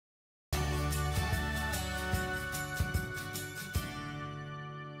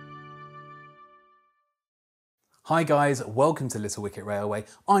Hi guys, welcome to Little Wicket Railway.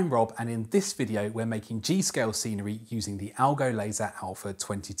 I'm Rob, and in this video we're making G-scale scenery using the AlgoLaser Alpha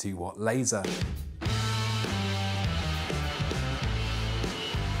 22-watt laser.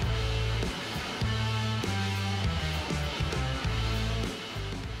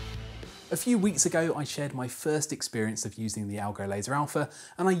 A few weeks ago I shared my first experience of using the AlgoLaser Alpha,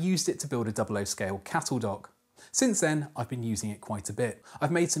 and I used it to build a 00 scale cattle dock. Since then, I've been using it quite a bit.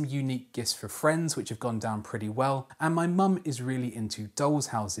 I've made some unique gifts for friends which have gone down pretty well, and my mum is really into dolls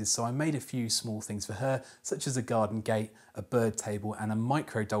houses, so I made a few small things for her, such as a garden gate, a bird table and a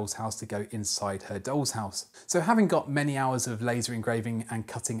micro dolls house to go inside her dolls house. So having got many hours of laser engraving and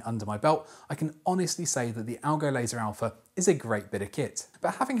cutting under my belt, I can honestly say that the AlgoLaser Alpha is a great bit of kit.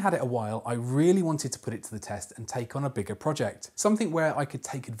 But having had it a while, I really wanted to put it to the test and take on a bigger project. Something where I could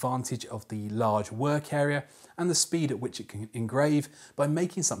take advantage of the large work area and the speed at which it can engrave by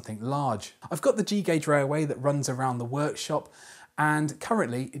making something large. I've got the G-gauge railway that runs around the workshop, and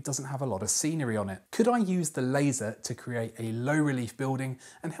currently it doesn't have a lot of scenery on it. Could I use the laser to create a low relief building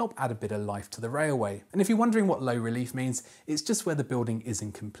and help add a bit of life to the railway? And if you're wondering what low relief means, it's just where the building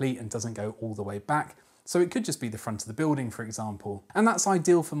isn't complete and doesn't go all the way back. So it could just be the front of the building, for example. And that's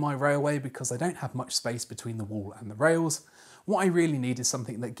ideal for my railway because I don't have much space between the wall and the rails. What I really need is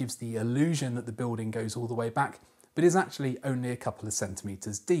something that gives the illusion that the building goes all the way back, but is actually only a couple of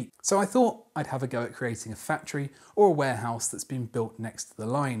centimetres deep. So I thought I'd have a go at creating a factory or a warehouse that's been built next to the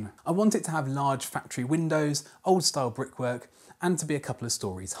line. I want it to have large factory windows, old style brickwork, and to be a couple of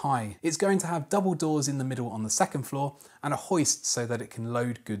stories high. It's going to have double doors in the middle on the second floor and a hoist so that it can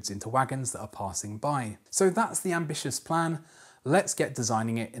load goods into wagons that are passing by. So that's the ambitious plan. Let's get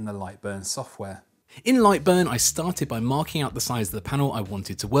designing it in the Lightburn software. In Lightburn, I started by marking out the size of the panel I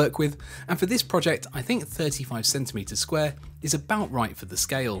wanted to work with, and for this project I think 35 centimetres square is about right for the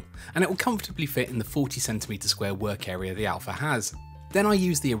scale, and it will comfortably fit in the 40 centimetres square work area the Alpha has. Then I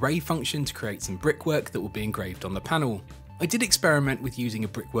used the array function to create some brickwork that will be engraved on the panel. I did experiment with using a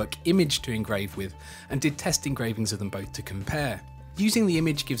brickwork image to engrave with, and did test engravings of them both to compare. Using the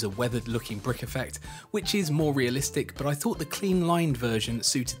image gives a weathered looking brick effect, which is more realistic, but I thought the clean lined version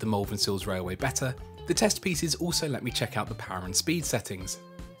suited the Malvern Seals Railway better. The test pieces also let me check out the power and speed settings.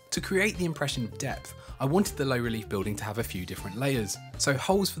 To create the impression of depth, I wanted the low relief building to have a few different layers, so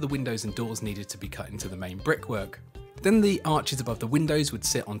holes for the windows and doors needed to be cut into the main brickwork. Then the arches above the windows would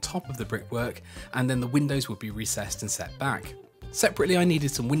sit on top of the brickwork, and then the windows would be recessed and set back. Separately I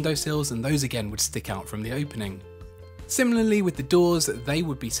needed some windowsills, and those again would stick out from the opening. Similarly with the doors, they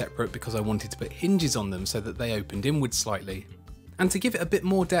would be separate because I wanted to put hinges on them so that they opened inwards slightly. And to give it a bit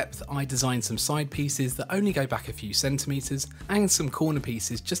more depth, I designed some side pieces that only go back a few centimetres and some corner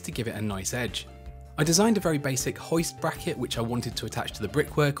pieces just to give it a nice edge. I designed a very basic hoist bracket which I wanted to attach to the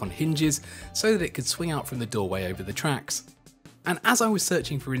brickwork on hinges so that it could swing out from the doorway over the tracks. And as I was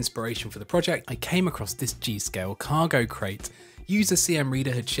searching for inspiration for the project, I came across this G-scale cargo crate. User CM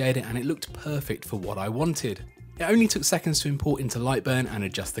Reader had shared it and it looked perfect for what I wanted. It only took seconds to import into Lightburn and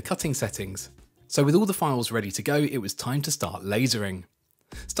adjust the cutting settings. So with all the files ready to go, it was time to start lasering.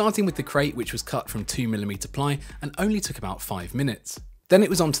 Starting with the crate, which was cut from 2mm ply and only took about 5 minutes. Then it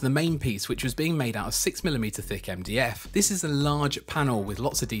was onto the main piece, which was being made out of 6mm thick MDF. This is a large panel with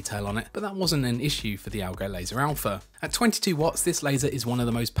lots of detail on it, but that wasn't an issue for the AlgoLaser Alpha. At 22 watts, this laser is one of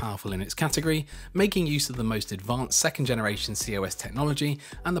the most powerful in its category, making use of the most advanced second generation COS technology,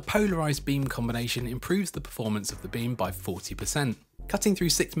 and the polarized beam combination improves the performance of the beam by 40%. Cutting through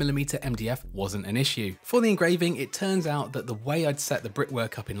 6mm MDF wasn't an issue. For the engraving, it turns out that the way I'd set the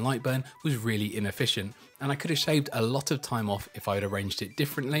brickwork up in Lightburn was really inefficient, and I could have shaved a lot of time off if I had arranged it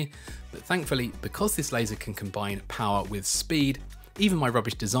differently, but thankfully, because this laser can combine power with speed, even my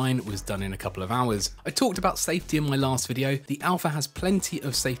rubbish design was done in a couple of hours. I talked about safety in my last video. The Alpha has plenty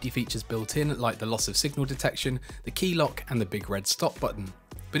of safety features built in, like the loss of signal detection, the key lock, and the big red stop button.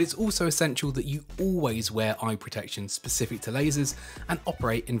 But it's also essential that you always wear eye protection specific to lasers and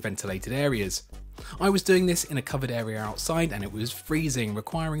operate in ventilated areas. I was doing this in a covered area outside and it was freezing,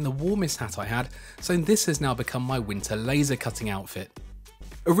 requiring the warmest hat I had, so this has now become my winter laser cutting outfit.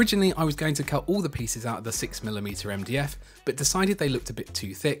 Originally I was going to cut all the pieces out of the 6mm MDF, but decided they looked a bit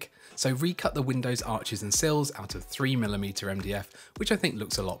too thick, so recut the windows, arches and sills out of 3mm MDF, which I think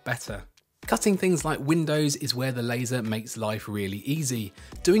looks a lot better. Cutting things like windows is where the laser makes life really easy.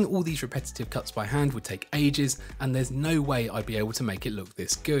 Doing all these repetitive cuts by hand would take ages, and there's no way I'd be able to make it look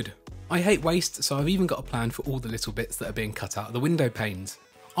this good. I hate waste, so I've even got a plan for all the little bits that are being cut out of the window panes.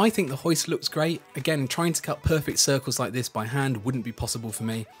 I think the hoist looks great. Again, trying to cut perfect circles like this by hand wouldn't be possible for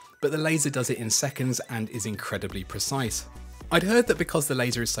me, but the laser does it in seconds and is incredibly precise. I'd heard that because the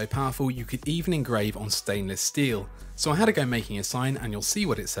laser is so powerful, you could even engrave on stainless steel, so I had to go making a sign, and you'll see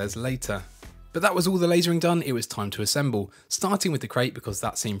what it says later. But that was all the lasering done. It was time to assemble, starting with the crate because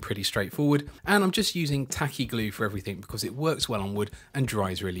that seemed pretty straightforward, and I'm just using tacky glue for everything because it works well on wood and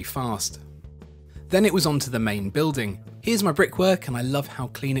dries really fast. Then it was on to the main building. Here's my brickwork and I love how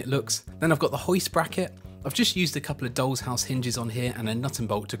clean it looks. Then I've got the hoist bracket. I've just used a couple of doll's house hinges on here and a nut and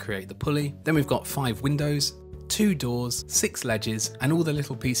bolt to create the pulley. Then we've got 5 windows, 2 doors, 6 ledges, and all the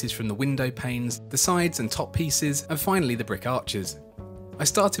little pieces from the window panes, the sides and top pieces, and finally the brick arches. I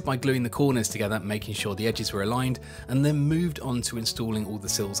started by gluing the corners together, making sure the edges were aligned, and then moved on to installing all the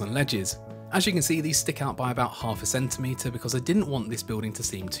sills and ledges. As you can see, these stick out by about ½ centimetre because I didn't want this building to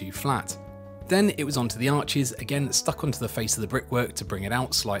seem too flat. Then it was onto the arches, again stuck onto the face of the brickwork to bring it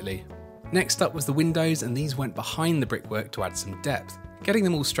out slightly. Next up was the windows, and these went behind the brickwork to add some depth. Getting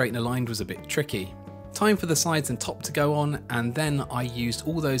them all straight and aligned was a bit tricky. Time for the sides and top to go on, and then I used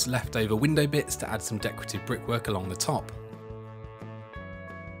all those leftover window bits to add some decorative brickwork along the top.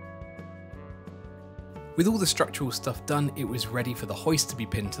 With all the structural stuff done, it was ready for the hoist to be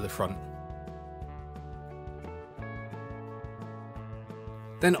pinned to the front.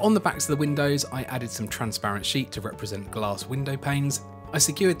 Then on the backs of the windows, I added some transparent sheet to represent glass window panes. I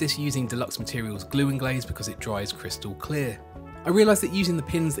secured this using Deluxe Materials glue and glaze because it dries crystal clear. I realised that using the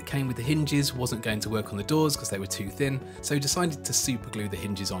pins that came with the hinges wasn't going to work on the doors because they were too thin, so decided to super glue the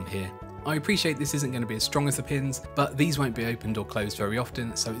hinges on here. I appreciate this isn't going to be as strong as the pins, but these won't be opened or closed very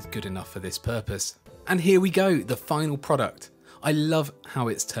often, so it's good enough for this purpose. And here we go, the final product. I love how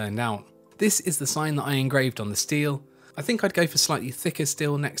it's turned out. This is the sign that I engraved on the steel. I think I'd go for slightly thicker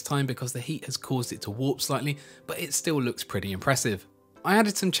steel next time because the heat has caused it to warp slightly, but it still looks pretty impressive. I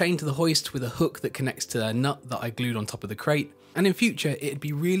added some chain to the hoist with a hook that connects to a nut that I glued on top of the crate, and in future it'd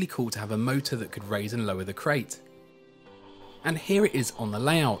be really cool to have a motor that could raise and lower the crate. And here it is on the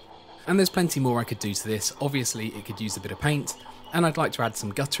layout. And there's plenty more I could do to this. Obviously it could use a bit of paint, and I'd like to add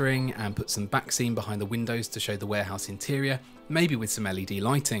some guttering and put some backseam behind the windows to show the warehouse interior, maybe with some LED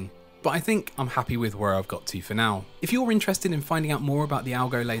lighting. But I think I'm happy with where I've got to for now. If you're interested in finding out more about the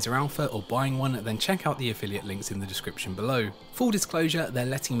AlgoLaser Alpha or buying one, then check out the affiliate links in the description below. Full disclosure, they're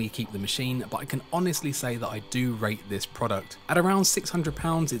letting me keep the machine, but I can honestly say that I do rate this product. At around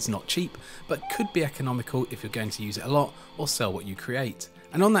 £600, it's not cheap, but could be economical if you're going to use it a lot or sell what you create.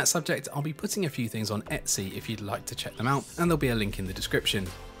 And on that subject, I'll be putting a few things on Etsy if you'd like to check them out, and there'll be a link in the description.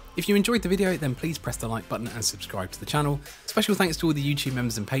 If you enjoyed the video, then please press the like button and subscribe to the channel. Special thanks to all the YouTube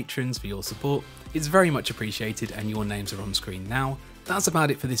members and patrons for your support. It's very much appreciated, and your names are on screen now. That's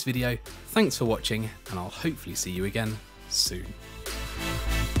about it for this video. Thanks for watching, and I'll hopefully see you again soon.